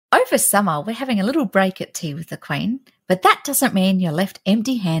Over summer, we're having a little break at Tea with the Queen, but that doesn't mean you're left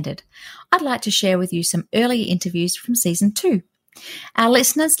empty-handed. I'd like to share with you some early interviews from Season 2. Our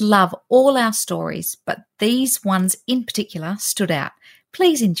listeners love all our stories, but these ones in particular stood out.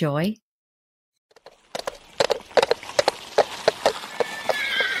 Please enjoy.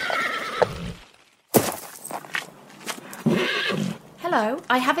 Hello,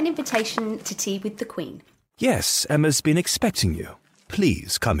 I have an invitation to tea with the Queen. Yes, Emma's been expecting you.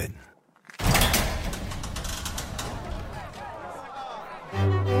 Please come in.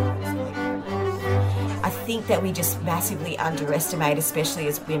 I think that we just massively underestimate, especially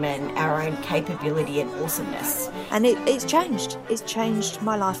as women, our own capability and awesomeness. And it's changed. It's changed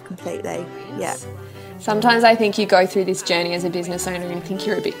my life completely. Yeah. Sometimes I think you go through this journey as a business owner and think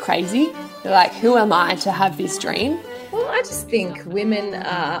you're a bit crazy. You're like, who am I to have this dream? Well, I just think women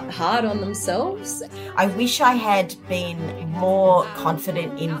are hard on themselves. I wish I had been more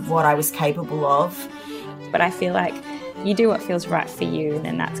confident in what I was capable of. But I feel like you do what feels right for you, and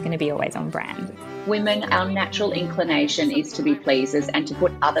then that's going to be always on brand. Women, our natural inclination is to be pleasers and to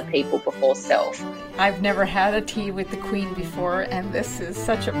put other people before self. I've never had a tea with the Queen before, and this is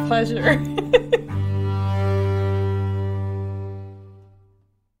such a pleasure.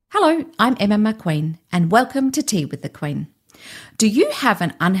 Hello, I'm Emma McQueen, and welcome to Tea with the Queen. Do you have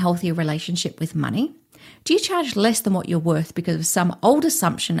an unhealthy relationship with money? Do you charge less than what you're worth because of some old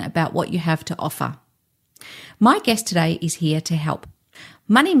assumption about what you have to offer? My guest today is here to help.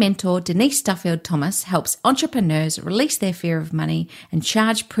 Money mentor Denise Duffield Thomas helps entrepreneurs release their fear of money and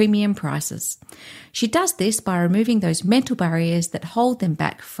charge premium prices. She does this by removing those mental barriers that hold them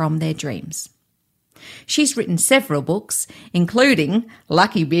back from their dreams. She's written several books, including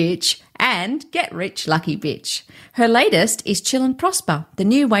Lucky Bitch and Get Rich Lucky Bitch. Her latest is Chill and Prosper, the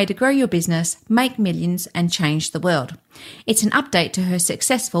new way to grow your business, make millions and change the world. It's an update to her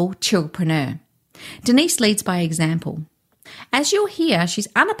successful Chillpreneur. Denise leads by example. As you'll hear, she's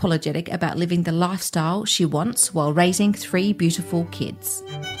unapologetic about living the lifestyle she wants while raising 3 beautiful kids.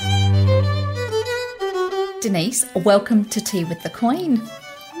 Denise, welcome to Tea with the Queen.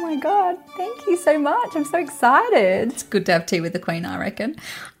 Oh my God, thank you so much. I'm so excited. It's good to have tea with the Queen, I reckon.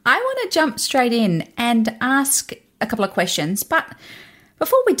 I want to jump straight in and ask a couple of questions, but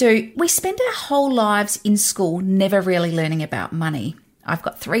before we do, we spend our whole lives in school never really learning about money. I've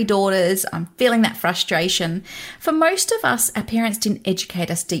got 3 daughters. I'm feeling that frustration. For most of us, our parents didn't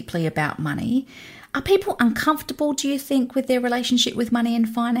educate us deeply about money. Are people uncomfortable, do you think, with their relationship with money and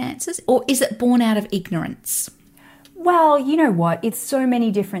finances, or is it born out of ignorance? Well, you know what? It's so many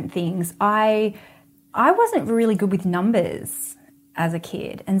different things. I wasn't really good with numbers as a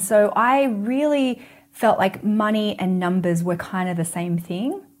kid. And so I really felt like money and numbers were kind of the same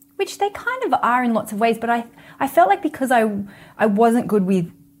thing, which they kind of are in lots of ways. But I felt like because I wasn't good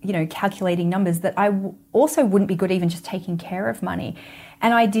with, calculating numbers, that I also wouldn't be good even just taking care of money.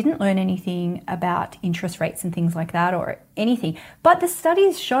 And I didn't learn anything about interest rates and things like that or anything. But the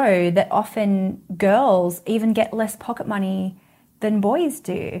studies show that often girls even get less pocket money than boys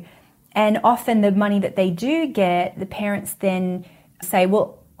do. And often the money that they do get, the parents then say,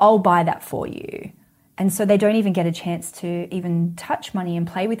 well, I'll buy that for you. And so they don't even get a chance to even touch money and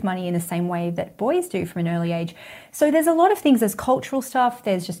play with money in the same way that boys do from an early age. So there's a lot of things. There's cultural stuff.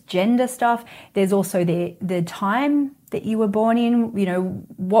 There's just gender stuff. There's also the time that you were born in.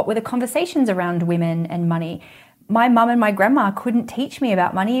 What were the conversations around women and money? My mum and my grandma couldn't teach me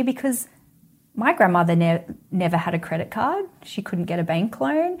about money because my grandmother never had a credit card. She couldn't get a bank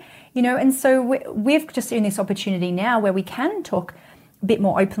loan, and so we've just seen this opportunity now where we can talk a bit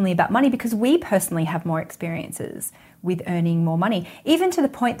more openly about money because we personally have more experiences with earning more money. Even to the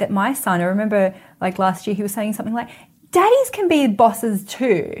point that my son, I remember like last year, he was saying something like, daddies can be bosses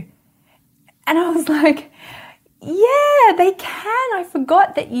too. And I was like, yeah, they can. I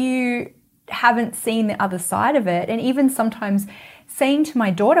forgot that you haven't seen the other side of it. And even sometimes saying to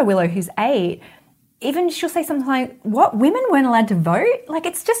my daughter, Willow, who's 8, even she'll say something like, what, women weren't allowed to vote? Like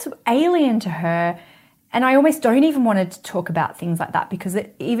it's just alien to her. And I almost don't even want to talk about things like that because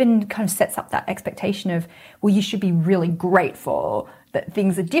it even kind of sets up that expectation of, well, you should be really grateful that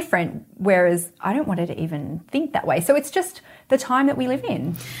things are different, whereas I don't want her to even think that way. So it's just the time that we live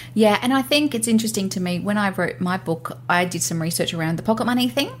in. Yeah, and I think it's interesting to me, when I wrote my book, I did some research around the pocket money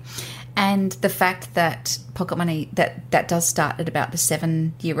thing and the fact that pocket money, that does start at about the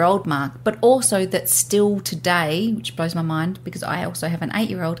 7-year-old mark, but also that still today, which blows my mind because I also have an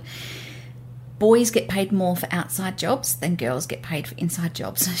 8-year-old, boys get paid more for outside jobs than girls get paid for inside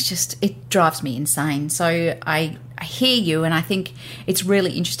jobs. It drives me insane. So I hear you, and I think it's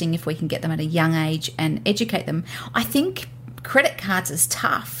really interesting if we can get them at a young age and educate them. I think credit cards is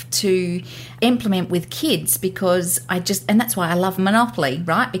tough to implement with kids because and that's why I love Monopoly,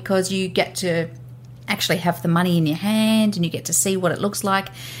 right? Because you get to actually have the money in your hand and you get to see what it looks like.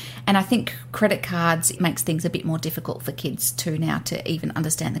 And I think credit cards makes things a bit more difficult for kids too now to even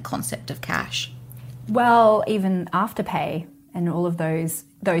understand the concept of cash. Well, even Afterpay and all of those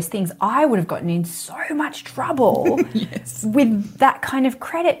things, I would have gotten in so much trouble yes. with that kind of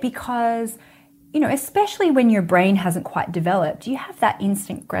credit because, you know, especially when your brain hasn't quite developed, you have that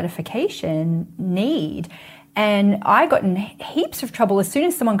instant gratification need. And I got in heaps of trouble as soon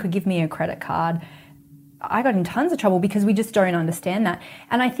as someone could give me a credit card. I got in tons of trouble because we just don't understand that.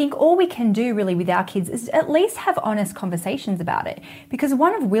 And I think all we can do really with our kids is at least have honest conversations about it. Because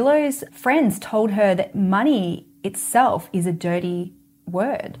one of Willow's friends told her that money itself is a dirty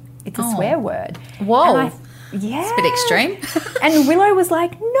word. It's a swear word. Whoa. Yeah. It's a bit extreme. And Willow was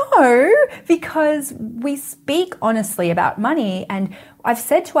like, no, because we speak honestly about money. And I've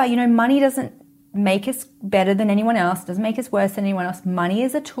said to her, you know, money doesn't make us better than anyone else, doesn't make us worse than anyone else. Money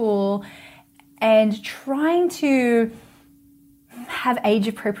is a tool. And trying to have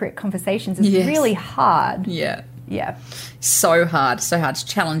age-appropriate conversations is really hard. Yeah. Yeah. So hard to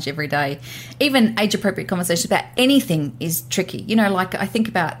challenge every day. Even age-appropriate conversations about anything is tricky. You know, like I think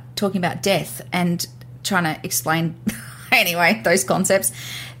about talking about death and trying to explain, anyway, those concepts.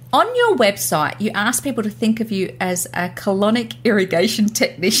 On your website, you ask people to think of you as a colonic irrigation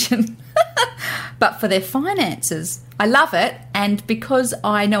technician, but for their finances. I love it, and because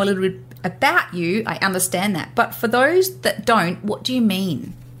I know a little bit about you, I understand that. But for those that don't, what do you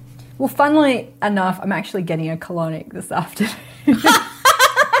mean? Well, funnily enough, I'm actually getting a colonic this afternoon.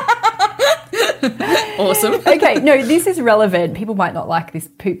 Awesome. Okay, no, this is relevant. People might not like this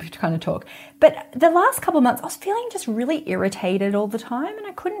poop kind of talk. But the last couple of months, I was feeling just really irritated all the time and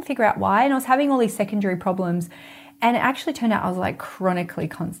I couldn't figure out why. And I was having all these secondary problems. And it actually turned out I was like chronically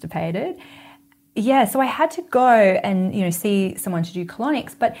constipated. Yeah, so I had to go and, you know, see someone to do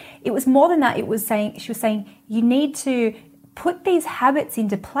colonics. But it was more than that. She was saying, you need to put these habits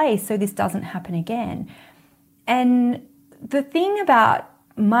into place so this doesn't happen again. And the thing about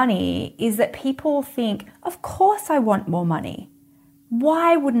money is that people think, of course I want more money.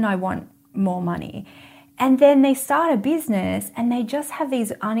 Why wouldn't I want more money? And then they start a business and they just have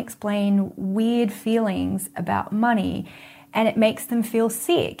these unexplained weird feelings about money, and it makes them feel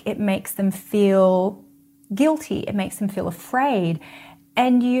sick. It makes them feel guilty. It makes them feel afraid.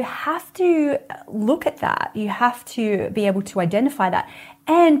 And you have to look at that. You have to be able to identify that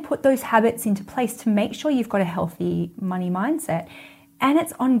and put those habits into place to make sure you've got a healthy money mindset. And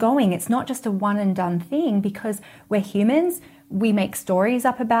it's ongoing. It's not just a one and done thing, because we're humans. We make stories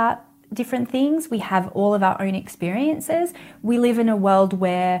up about different things. We have all of our own experiences. We live in a world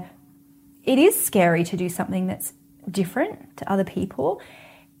where it is scary to do something that's different to other people.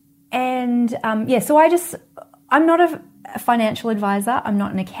 And so I'm not a financial advisor. I'm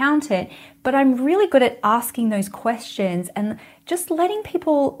not an accountant, but I'm really good at asking those questions and just letting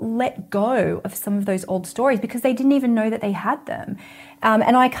people let go of some of those old stories because they didn't even know that they had them.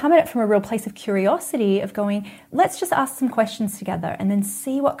 And I come at it from a real place of curiosity of going, let's just ask some questions together and then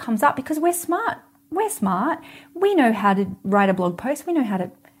see what comes up, because we're smart. We're smart. We know how to write a blog post. We know how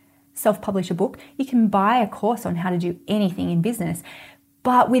to self-publish a book. You can buy a course on how to do anything in business.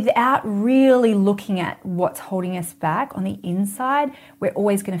 But without really looking at what's holding us back on the inside, we're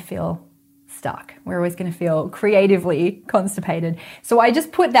always going to feel stuck. We're always going to feel creatively constipated. So I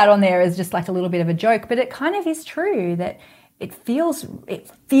just put that on there as just like a little bit of a joke, but it kind of is true that it feels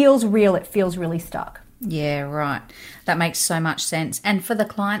real. It feels really stuck. Yeah, right. That makes so much sense. And for the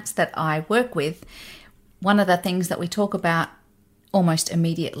clients that I work with, one of the things that we talk about almost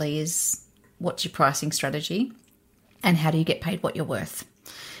immediately is what's your pricing strategy and how do you get paid what you're worth?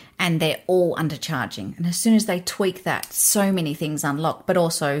 And they're all undercharging. And as soon as they tweak that, so many things unlock, but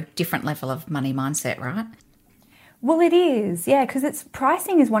also different level of money mindset, right? Well, it is, yeah, because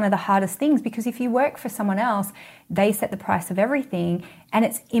pricing is one of the hardest things, because if you work for someone else, they set the price of everything and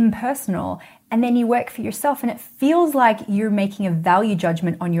it's impersonal. And then you work for yourself and it feels like you're making a value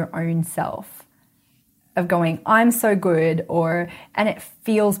judgment on your own self of going, I'm so good, and it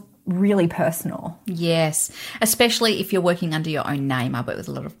feels really personal. Yes, especially if you're working under your own name. I work with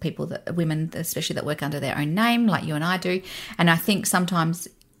a lot of people, women especially, that work under their own name like you and I do. And I think sometimes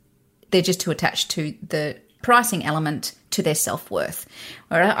they're just too attached to the pricing element to their self-worth.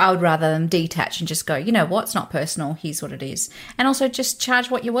 Or I would rather them detach and just go, you know what, it's not personal, here's what it is. And also just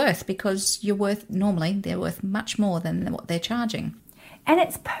charge what you're worth, because they're worth much more than what they're charging. And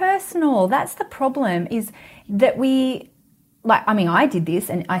it's personal. That's the problem, is that we I did this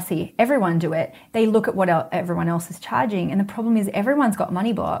and I see everyone do it. They look at what everyone else is charging, and the problem is everyone's got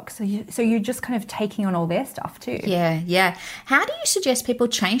money blocks. So you're just kind of taking on all their stuff too. Yeah. How do you suggest people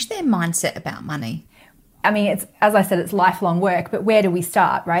change their mindset about money? I mean, it's, as I said, it's lifelong work, but where do we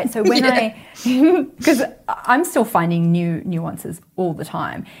start, right? So when because I'm still finding new nuances all the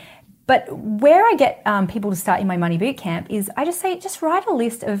time. But where I get people to start in my money boot camp is I just say, just write a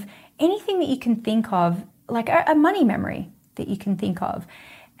list of anything that you can think of, like a money memory that you can think of.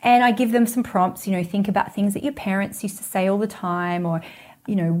 And I give them some prompts, think about things that your parents used to say all the time, or,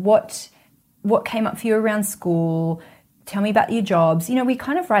 what came up for you around school. Tell me about your jobs. We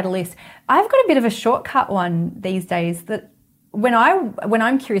kind of write a list. I've got a bit of a shortcut one these days that when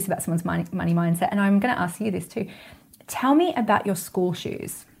I'm curious about someone's money mindset, and I'm going to ask you this too, tell me about your school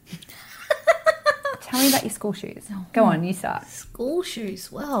shoes. Tell me about your school shoes. Go on, you start. School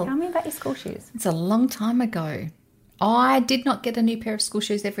shoes, well. Tell me about your school shoes. It's a long time ago. I did not get a new pair of school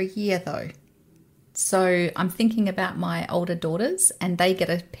shoes every year though. So I'm thinking about my older daughters, and they get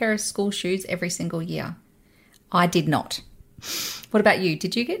a pair of school shoes every single year. I did not. What about you?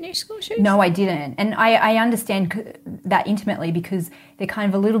 Did you get new school shoes? No, I didn't. And I understand that intimately, because they're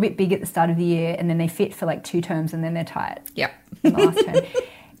kind of a little bit big at the start of the year, and then they fit for like 2 terms, and then they're tight. Yep. In the last term.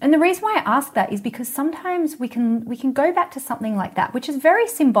 And the reason why I ask that is because sometimes we can go back to something like that, which is very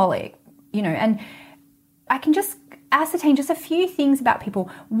symbolic, and I can just ascertain just a few things about people.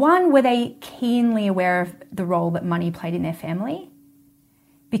 One, were they keenly aware of the role that money played in their family?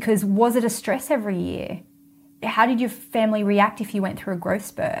 Because was it a stress every year? How did your family react if you went through a growth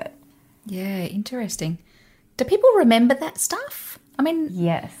spurt? Yeah, interesting. Do people remember that stuff? I mean,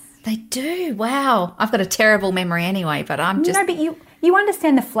 yes. They do. Wow. I've got a terrible memory anyway, but I'm just... No, but you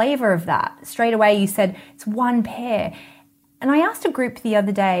understand the flavour of that. Straight away you said it's one pair. And I asked a group the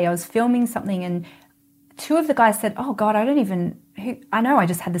other day, I was filming something, and 2 of the guys said, oh God, I know I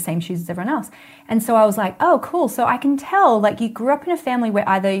just had the same shoes as everyone else. And so I was like, oh, cool. So I can tell, like, you grew up in a family where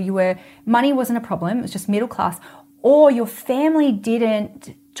either money wasn't a problem, it was just middle class, or your family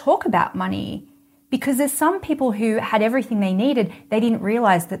didn't talk about money. Because there's some people who had everything they needed, they didn't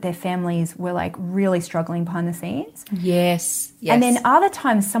realise that their families were like really struggling behind the scenes. Yes. And then other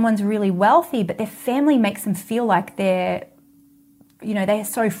times someone's really wealthy, but their family makes them feel like they're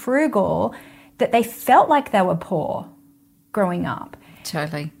so frugal that they felt like they were poor growing up.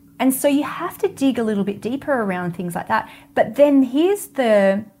 Totally. And so you have to dig a little bit deeper around things like that. But then here's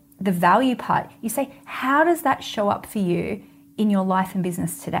the value part. You say, how does that show up for you in your life and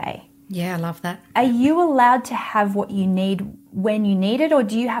business today? Yeah, I love that. Are you allowed to have what you need when you need it, or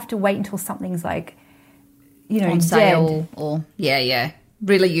do you have to wait until something's like, on sale, or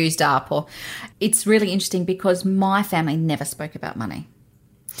really used up? Or it's really interesting because my family never spoke about money.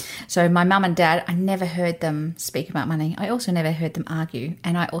 So my mum and dad, I never heard them speak about money. I also never heard them argue,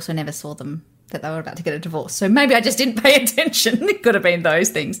 and I also never saw them that they were about to get a divorce. So maybe I just didn't pay attention. It could have been those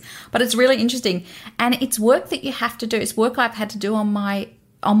things. But it's really interesting. And it's work that you have to do. It's work I've had to do on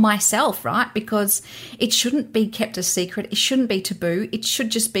myself, right? Because it shouldn't be kept a secret. It shouldn't be taboo. It should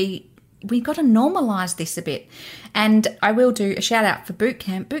just be, we've got to normalise this a bit. And I will do a shout out for boot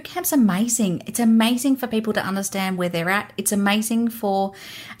camp. Boot camp's amazing. It's amazing for people to understand where they're at. It's amazing for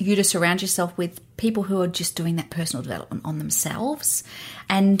you to surround yourself with people who are just doing that personal development on themselves.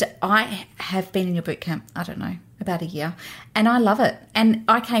 And I have been in your boot camp, I don't know, about a year, and I love it. And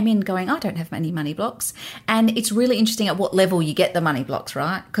I came in going, I don't have any money blocks. And it's really interesting at what level you get the money blocks,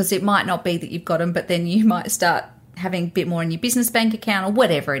 right? Because it might not be that you've got them, but then you might start having a bit more in your business bank account or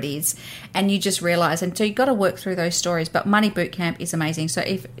whatever it is, and you just realise. And so you've got to work through those stories. But Money Boot Camp is amazing. So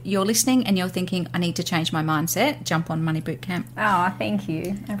if you're listening and you're thinking, I need to change my mindset, jump on Money Boot Camp. Oh, thank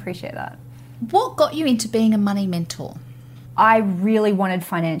you. I appreciate that. What got you into being a money mentor? I really wanted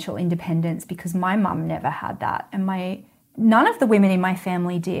financial independence because my mum never had that, and none of the women in my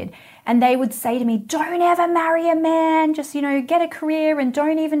family did. And they would say to me, don't ever marry a man, just, get a career and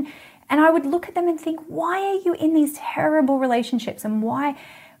don't even... And I would look at them and think, why are you in these terrible relationships? And why?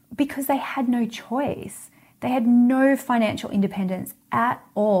 Because they had no choice. They had no financial independence at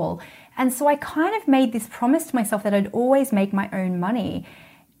all. And so I kind of made this promise to myself that I'd always make my own money.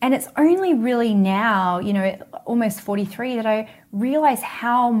 And it's only really now, almost 43, that I realize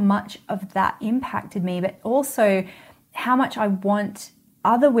how much of that impacted me, but also how much I want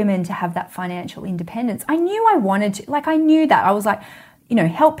other women to have that financial independence. I knew I wanted to, I knew that. I was like,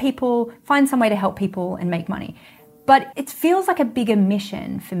 help people, find some way to help people and make money. But it feels like a bigger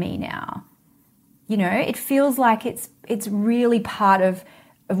mission for me now. It feels like it's really part of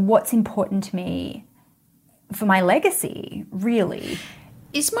what's important to me for my legacy, really.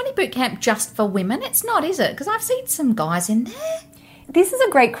 is Money Bootcamp just for women? It's not, is it? Because I've seen some guys in there. This is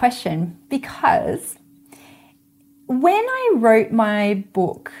a great question because when I wrote my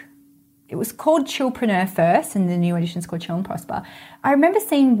book, it was called Chillpreneur first and the new edition is called Chill and Prosper. I remember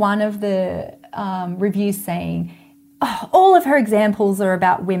seeing one of the reviews saying, oh, all of her examples are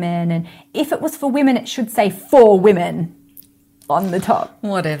about women, and if it was for women, it should say for women on the top.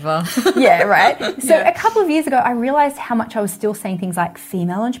 Whatever. Yeah, right? So a couple of years ago, I realised how much I was still saying things like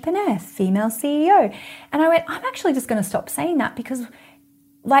female entrepreneur, female CEO. And I went, I'm actually just going to stop saying that because,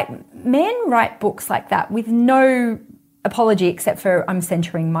 like, men write books like that with no apology except for I'm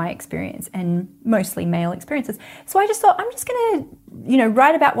centering my experience and mostly male experiences. So I just thought I'm just going to,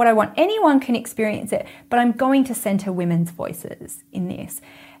 write about what I want. Anyone can experience it, but I'm going to center women's voices in this.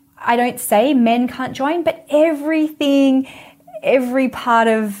 I don't say men can't join, but every part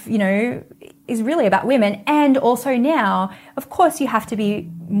of, is really about women. And also now, of course, you have to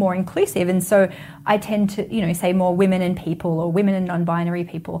be more inclusive. And so I tend to, say more women and people or women and non-binary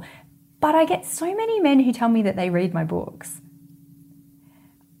people. But I get so many men who tell me that they read my books.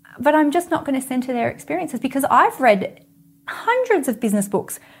 But I'm just not going to center their experiences because I've read hundreds of business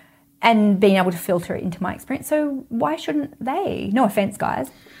books and been able to filter it into my experience. So why shouldn't they? No offense, guys.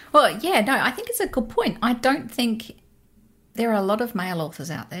 Well, yeah, no, I think it's a good point. I don't think there are a lot of male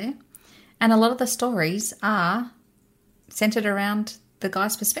authors out there, and a lot of the stories are centered around the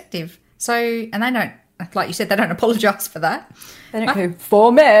guy's perspective. So, and they don't, like you said, they don't apologise for that. They don't do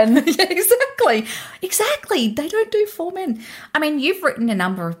for men. Yeah, exactly. Exactly. They don't do for men. I mean, you've written a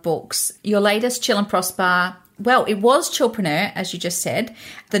number of books. Your latest, Chill and Prosper, well, it was Chillpreneur, as you just said,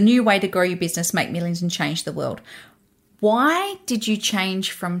 the new way to grow your business, make millions and change the world. Why did you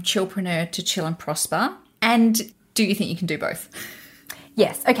change from Chillpreneur to Chill and Prosper? And do you think you can do both?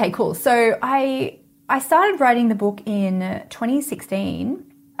 Yes. Okay, cool. So I started writing the book in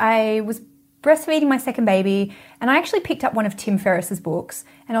 2016. I was breastfeeding my second baby, and I actually picked up one of Tim Ferriss's books,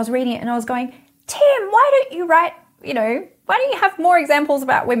 and I was reading it, and I was going, Tim, why don't you write, why don't you have more examples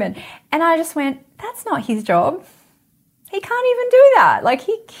about women? And I just went, that's not his job. He can't even do that. Like,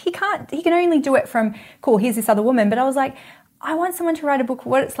 he can only do it from, cool, here's this other woman. But I was like, I want someone to write a book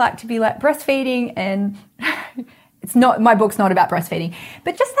what it's like to be like breastfeeding, and my book's not about breastfeeding,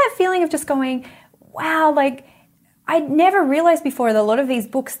 but just that feeling of just going, wow, like, I never realized before that a lot of these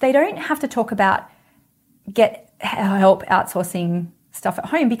books, they don't have to talk about get help outsourcing stuff at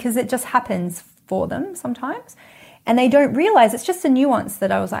home because it just happens for them sometimes. And they don't realize it's just a nuance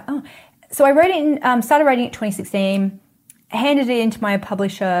that I was like, oh. So I wrote it started writing it in 2016, handed it into my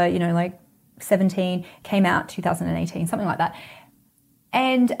publisher, 17, came out 2018, something like that.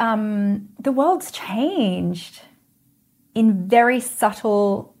 And the world's changed in very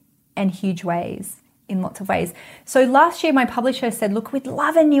subtle and huge ways. In lots of ways. So last year my publisher said, look, we'd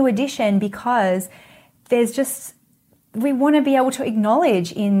love a new edition because we want to be able to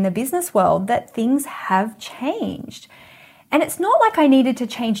acknowledge in the business world that things have changed. And it's not like I needed to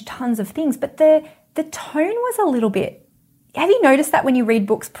change tons of things, but the tone was a little bit, have you noticed that when you read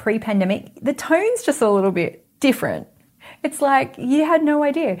books pre-pandemic, the tone's just a little bit different. It's like you had no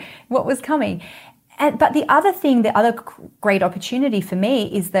idea what was coming. But the other great opportunity for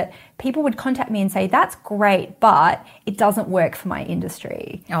me is that people would contact me and say, that's great, but it doesn't work for my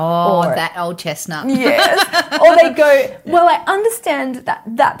industry. Oh, that old chestnut. Yes. Or they go, well, I understand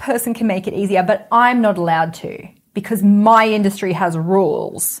that person can make it easier, but I'm not allowed to because my industry has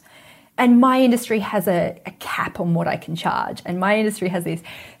rules. And my industry has a cap on what I can charge. And my industry has this.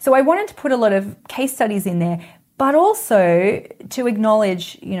 So I wanted to put a lot of case studies in there, but also to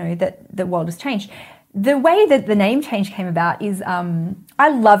acknowledge, that the world has changed. The way that the name change came about is I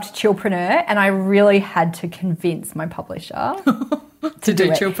loved Chillpreneur, and I really had to convince my publisher to do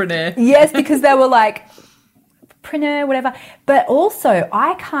Chillpreneur. Yes, because they were like, preneur, whatever. But also,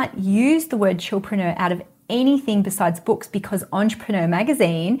 I can't use the word Chillpreneur out of anything besides books because Entrepreneur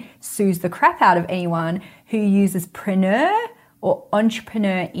Magazine sues the crap out of anyone who uses preneur or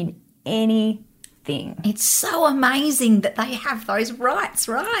entrepreneur in any thing. It's so amazing that they have those rights,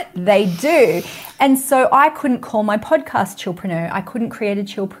 right? They do. And so I couldn't call my podcast Chillpreneur. I couldn't create a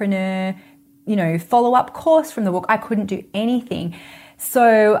Chillpreneur, follow-up course from the book. I couldn't do anything.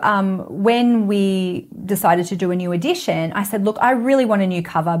 So when we decided to do a new edition, I said, look, I really want a new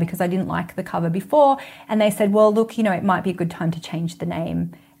cover because I didn't like the cover before. And they said, well, look, it might be a good time to change the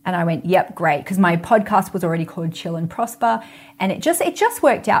name. And I went, yep, great, because my podcast was already called Chill and Prosper, and it just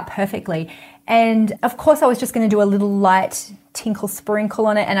worked out perfectly. And of course I was just going to do a little light tinkle sprinkle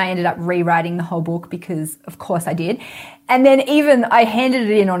on it, and I ended up rewriting the whole book because of course I did. And then even I handed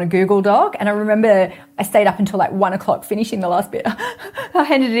it in on a Google Doc, and I remember I stayed up until like 1 o'clock finishing the last bit. I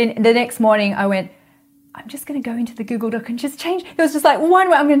handed it in. The next morning I went, I'm just going to go into the Google Doc and just change. It was just like one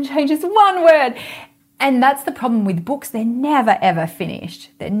word. I'm going to change this one word. And that's the problem with books. They're never, ever finished.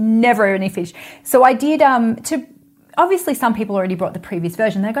 They're never any finished. So I did, obviously some people already bought the previous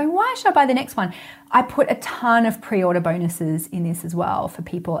version. They're going, why should I buy the next one? I put a ton of pre-order bonuses in this as well for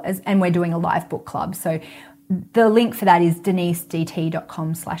people, and we're doing a live book club. So the link for that is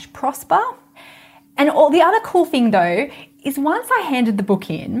denisedt.com/prosper. And the other cool thing though, is once I handed the book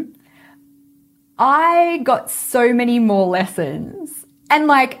in, I got so many more lessons. And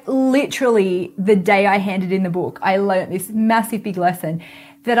like literally the day I handed in the book, I learned this massive big lesson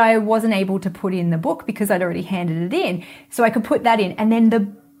that I wasn't able to put in the book because I'd already handed it in. So I could put that in. And then the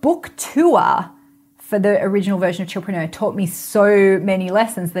book tour for the original version of Chillpreneur taught me so many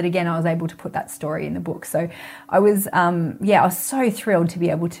lessons that again, I was able to put that story in the book. So I was, I was so thrilled to be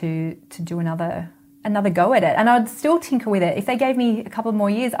able to do another go at it, and I'd still tinker with it. If they gave me a couple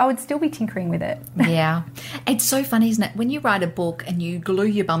more years, I would still be tinkering with it. Yeah. It's so funny, isn't it? When you write a book and you glue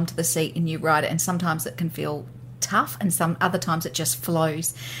your bum to the seat and you write it, and sometimes it can feel tough and some other times it just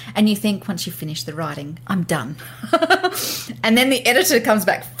flows, and you think once you finish the writing, I'm done. And then the editor comes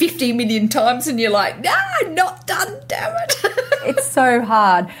back 50 million times and you're like, no, I'm not done, damn it. It's so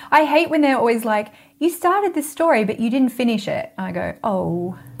hard. I hate when they're always like, you started this story but you didn't finish it. And I go,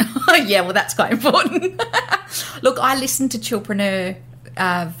 oh. Yeah, well, that's quite important. Look, I listened to Chillpreneur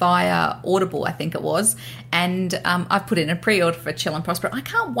via Audible, I think it was, and I've put in a pre-order for Chill and Prosper. I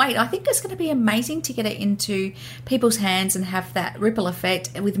can't wait. I think it's going to be amazing to get it into people's hands and have that ripple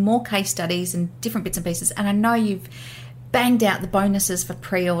effect with more case studies and different bits and pieces. And I know you've banged out the bonuses for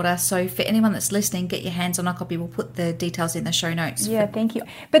pre-order, so for anyone that's listening, get your hands on a copy. We'll put the details in the show notes. Yeah, thank you.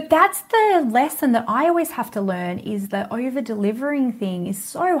 But that's the lesson that I always have to learn, is the over-delivering thing is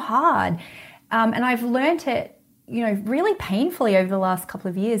so hard. And I've learnt it, really painfully over the last couple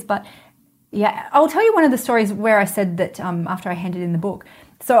of years. But yeah, I'll tell you one of the stories where I said that after I handed in the book.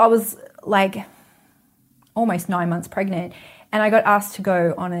 So I was like almost 9 months pregnant, and I got asked to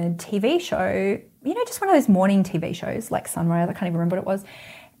go on a TV show, just one of those morning TV shows like Sunrise. I can't even remember what it was.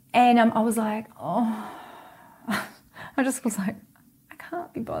 And I was like, oh, I just was like, I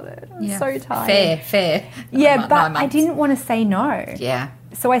can't be bothered. I'm so tired. Fair. Yeah, but I didn't want to say no. Yeah.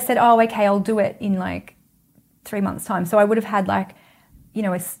 So I said, oh, okay, I'll do it in like 3 months' time. So I would have had like,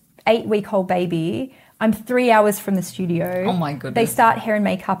 a 8-week-old baby. I'm 3 hours from the studio. Oh my goodness. They start hair and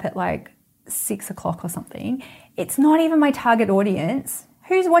makeup at like 6 o'clock or something. It's not even my target audience.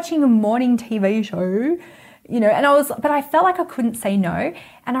 Who's watching a morning TV show? But I felt like I couldn't say no.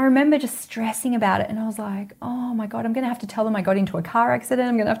 And I remember just stressing about it. And I was like, oh my God, I'm going to have to tell them I got into a car accident.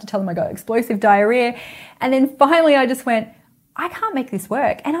 I'm going to have to tell them I got explosive diarrhea. And then finally I just went, I can't make this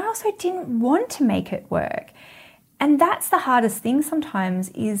work. And I also didn't want to make it work. And that's the hardest thing sometimes,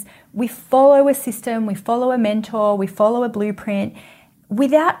 is we follow a system, we follow a mentor, we follow a blueprint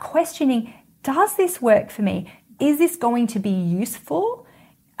without questioning, does this work for me? Is this going to be useful?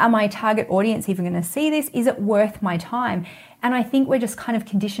 Are my target audience even going to see this? Is it worth my time? And I think we're just kind of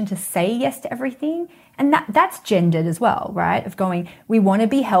conditioned to say yes to everything. And that's gendered as well, right? Of going, we want to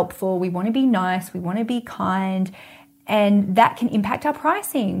be helpful, we want to be nice, we want to be kind. And that can impact our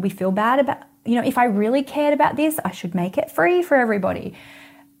pricing. We feel bad about, if I really cared about this, I should make it free for everybody.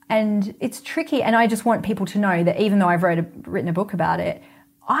 And it's tricky. And I just want people to know that even though I've written a book about it,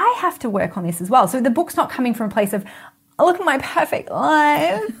 I have to work on this as well. So the book's not coming from a place of, oh, look at my perfect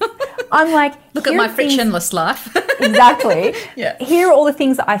life. I'm like, look at my frictionless life. Exactly. Yeah. Here are all the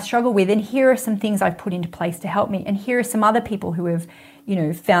things that I struggle with, and here are some things I've put into place to help me. And here are some other people who have,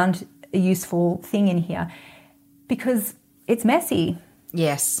 found a useful thing in here, because it's messy.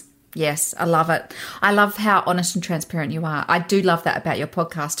 Yes, I love it. I love how honest and transparent you are. I do love that about your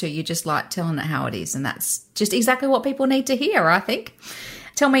podcast too. You just like telling it how it is, and that's just exactly what people need to hear, I think.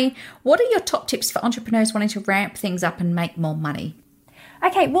 Tell me, what are your top tips for entrepreneurs wanting to ramp things up and make more money?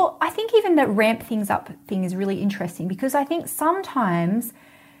 Okay, well, I think even the ramp things up thing is really interesting, because I think sometimes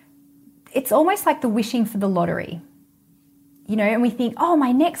it's almost like the wishing for the lottery, and we think, oh,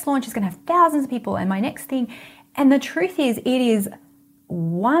 my next launch is going to have thousands of people, and my next thing. And the truth is, it is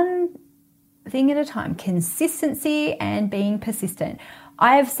one thing at a time, consistency and being persistent.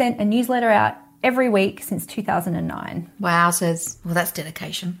 I have sent a newsletter out every week since 2009. Wow, well, that's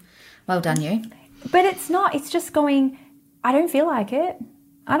dedication. Well done, you. But it's not. It's just going, I don't feel like it.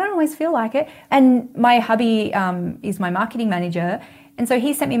 I don't always feel like it. And my hubby is my marketing manager. And so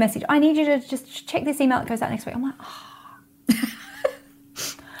he sent me a message. I need you to just check this email that goes out next week. I'm like,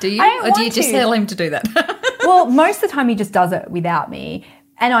 Do you? Or do you just tell him to do that? Well, most of the time he just does it without me.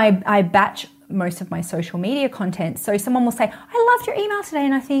 And I batch most of my social media content. So someone will say, I loved your email today.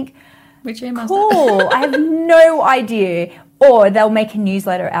 And I think, which email? Cool. I have no idea. Or they'll make a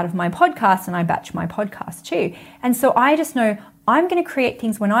newsletter out of my podcast and I batch my podcast too. And so I just know I'm going to create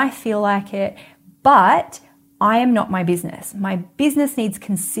things when I feel like it, but I am not my business. My business needs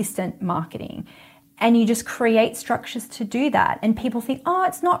consistent marketing. And you just create structures to do that. And people think, oh,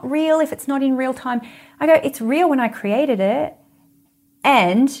 it's not real if it's not in real time. I go, it's real when I created it.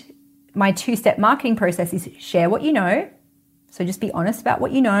 And my 2-step marketing process is share what you know. So just be honest about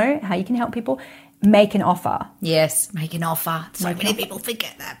what you know, how you can help people. Make an offer. Yes, make an offer. So many people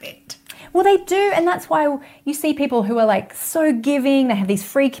forget that bit. Well, they do. And that's why you see people who are like so giving. They have these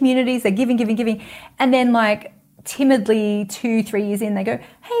free communities. They're giving. And then like timidly 2-3 years in, they go,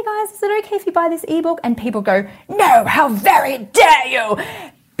 hey guys, is it okay if you buy this ebook? And people go, no, how very dare you?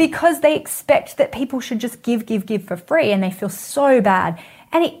 Because they expect that people should just give for free and they feel so bad.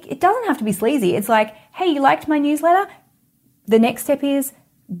 And it doesn't have to be sleazy. It's like, hey, you liked my newsletter? The next step is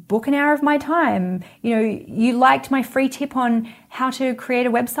book an hour of my time. You know, you liked my free tip on how to create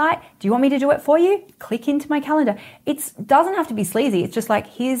a website. Do you want me to do it for you? Click into my calendar. It doesn't have to be sleazy. It's just like,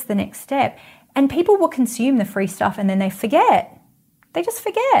 here's the next step. And people will consume the free stuff and then they forget. They just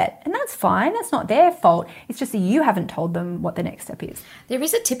forget. And that's fine. That's not their fault. It's just that you haven't told them what the next step is. There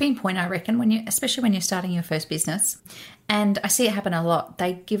is a tipping point, I reckon, especially when you're starting your first business. And I see it happen a lot.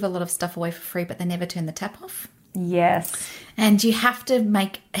 They give a lot of stuff away for free, but they never turn the tap off. Yes. And you have to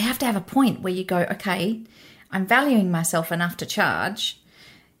have a point where you go, okay, I'm valuing myself enough to charge.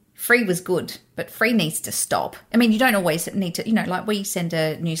 Free was good, but free needs to stop. I mean, you don't always need to, like we send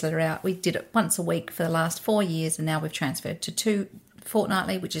a newsletter out. We did it once a week for the last 4 years and now we've transferred to 2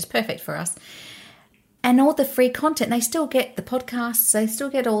 fortnightly, which is perfect for us. And all the free content, they still get the podcasts, they still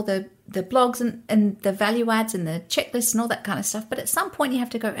get all the blogs and the value adds and the checklists and all that kind of stuff. But at some point you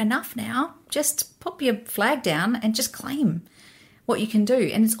have to go, enough now. Just pop your flag down and just claim what you can do.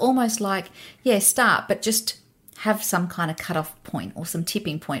 And it's almost like, yeah, start, but just have some kind of cut-off point or some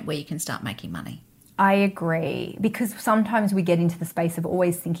tipping point where you can start making money. I agree, because sometimes we get into the space of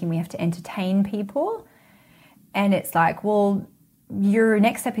always thinking we have to entertain people. And it's like, well, your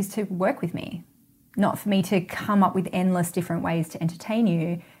next step is to work with me, not for me to come up with endless different ways to entertain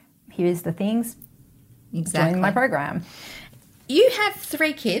you. Here's the things. Exactly. Join my program. You have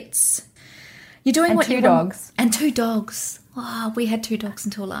 3 kids. You're doing what you want. 2 dogs. And 2 dogs. Oh, we had 2 dogs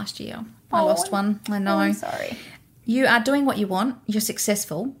until last year. I lost one. I know. I'm sorry. You are doing what you want. You're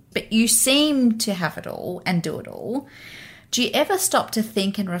successful, but you seem to have it all and do it all. Do you ever stop to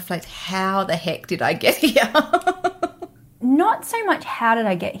think and reflect, how the heck did I get here? Not so much how did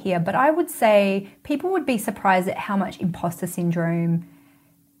I get here, but I would say people would be surprised at how much imposter syndrome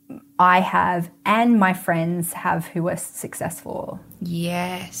I have and my friends have who are successful.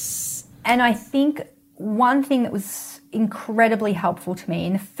 Yes. And I think one thing that was incredibly helpful to me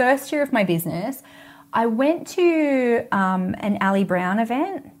in the first year of my business, I went to an Ali Brown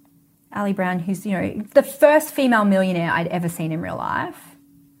event. Ali Brown, who's, the first female millionaire I'd ever seen in real life.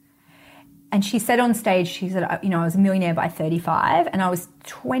 And she said on stage, she said, I was a millionaire by 35 and I was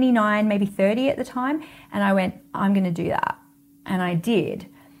 29, maybe 30 at the time. And I went, I'm going to do that. And I did.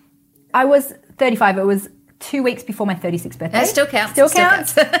 I was 35. It was 2 weeks before my 36th birthday. That still counts. Still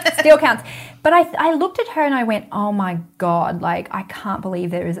counts. But I looked at her and I went, oh my God, I can't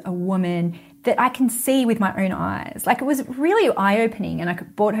believe there is a woman that I can see with my own eyes. It was really eye-opening, and I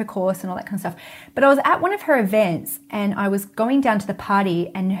bought her course and all that kind of stuff. But I was at one of her events and I was going down to the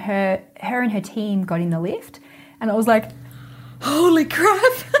party and her and her team got in the lift and I was like, holy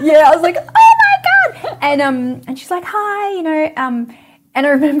crap. Yeah, I was like, oh my God. And she's like, hi, and I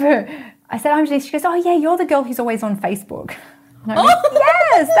remember I said, I'm Denise. She goes, oh yeah, you're the girl who's always on Facebook. And I went,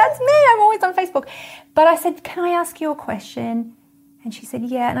 yes, that's me. I'm always on Facebook. But I said, can I ask you a question? And she said,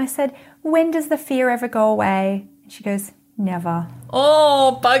 yeah. And I said, when does the fear ever go away? And she goes, never.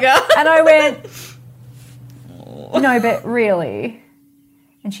 Oh, bugger. And I went, no, but really?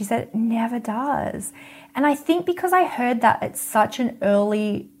 And she said, it never does. And I think because I heard that at such an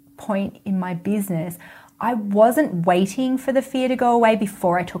early point in my business, I wasn't waiting for the fear to go away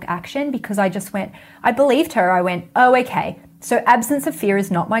before I took action, because I just went, I believed her. I went, oh, okay. So absence of fear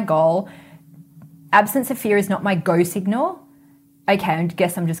is not my goal. Absence of fear is not my go signal. Okay, I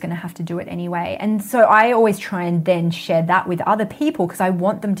guess I'm just going to have to do it anyway. And so I always try and then share that with other people because I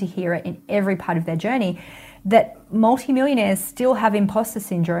want them to hear it in every part of their journey. that multimillionaires still have imposter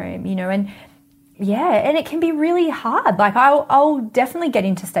syndrome, and it can be really hard. Like I'll definitely get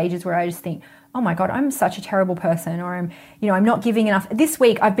into stages where I just think, oh my God, I'm such a terrible person, or I'm not giving enough. This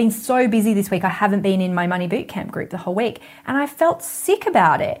week, I've been so busy this week, I haven't been in my money bootcamp group the whole week. And I felt sick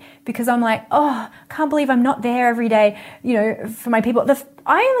about it because I'm like, oh, can't believe I'm not there every day, for my people.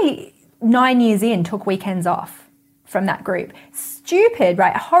 I only 9 years in took weekends off from that group. Stupid,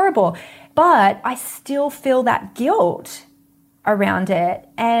 right? Horrible. But I still feel that guilt around it.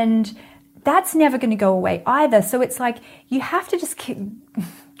 And that's never going to go away either. So it's like you have to just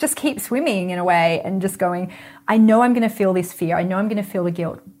keep swimming in a way and just going, I know I'm going to feel this fear. I know I'm going to feel the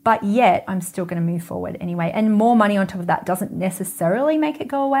guilt, but yet I'm still going to move forward anyway. And more money on top of that doesn't necessarily make it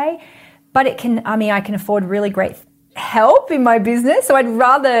go away, but I can afford really great help in my business. So I'd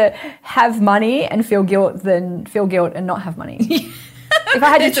rather have money and feel guilt than feel guilt and not have money. If I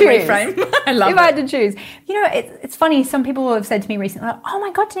had to choose. I love it. If I had to choose. It's funny. Some people have said to me recently, like, oh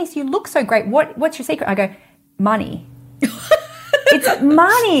my God, Denise, you look so great. What's your secret? I go, money. It's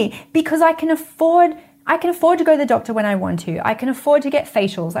money, because I can afford to go to the doctor when I want to. I can afford to get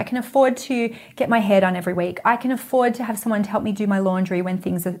facials. I can afford to get my hair done every week. I can afford to have someone to help me do my laundry when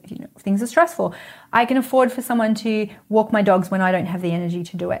things are stressful. I can afford for someone to walk my dogs when I don't have the energy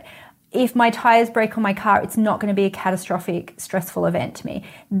to do it. If my tires break on my car, it's not going to be a catastrophic, stressful event to me.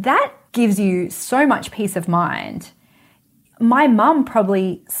 That gives you so much peace of mind. My mum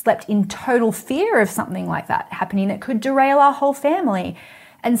probably slept in total fear of something like that happening that could derail our whole family.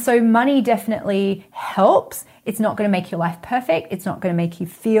 And so money definitely helps. It's not going to make your life perfect. It's not going to make you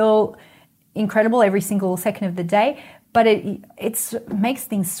feel incredible every single second of the day, but it makes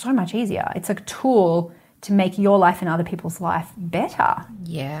things so much easier. It's a tool to make your life and other people's life better.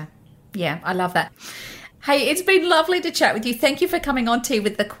 Yeah, I love that. Hey, it's been lovely to chat with you. Thank you for coming on Tea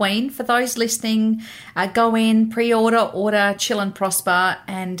with the Queen. For those listening, go in, order, chill and prosper,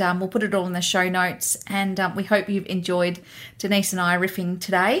 and we'll put it all in the show notes. And we hope you've enjoyed Denise and I riffing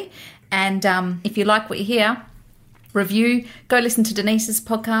today. And if you like what you hear, review, go listen to Denise's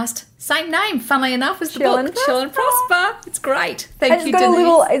podcast. Same name, funnily enough, as the book, Chill and Prosper. It's great. Thank you,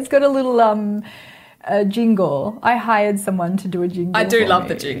 Denise. It's got a little jingle. I hired someone to do a jingle. I do love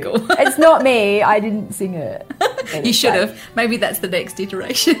the jingle. It's not me. I didn't sing it. You should have. Maybe that's the next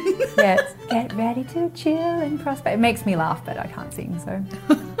iteration. Yes. Get ready to chill and prosper. It makes me laugh, but I can't sing, so.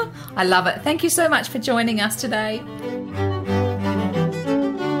 I love it. Thank you so much for joining us today.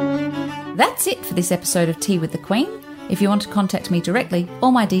 That's it for this episode of Tea with the Queen. If you want to contact me directly,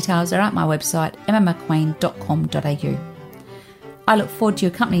 all my details are at my website, emmamcqueen.com.au. I look forward to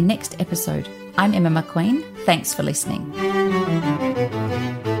your company next episode. I'm Emma McQueen. Thanks for listening.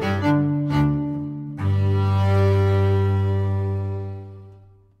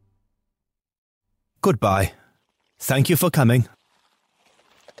 Goodbye. Thank you for coming.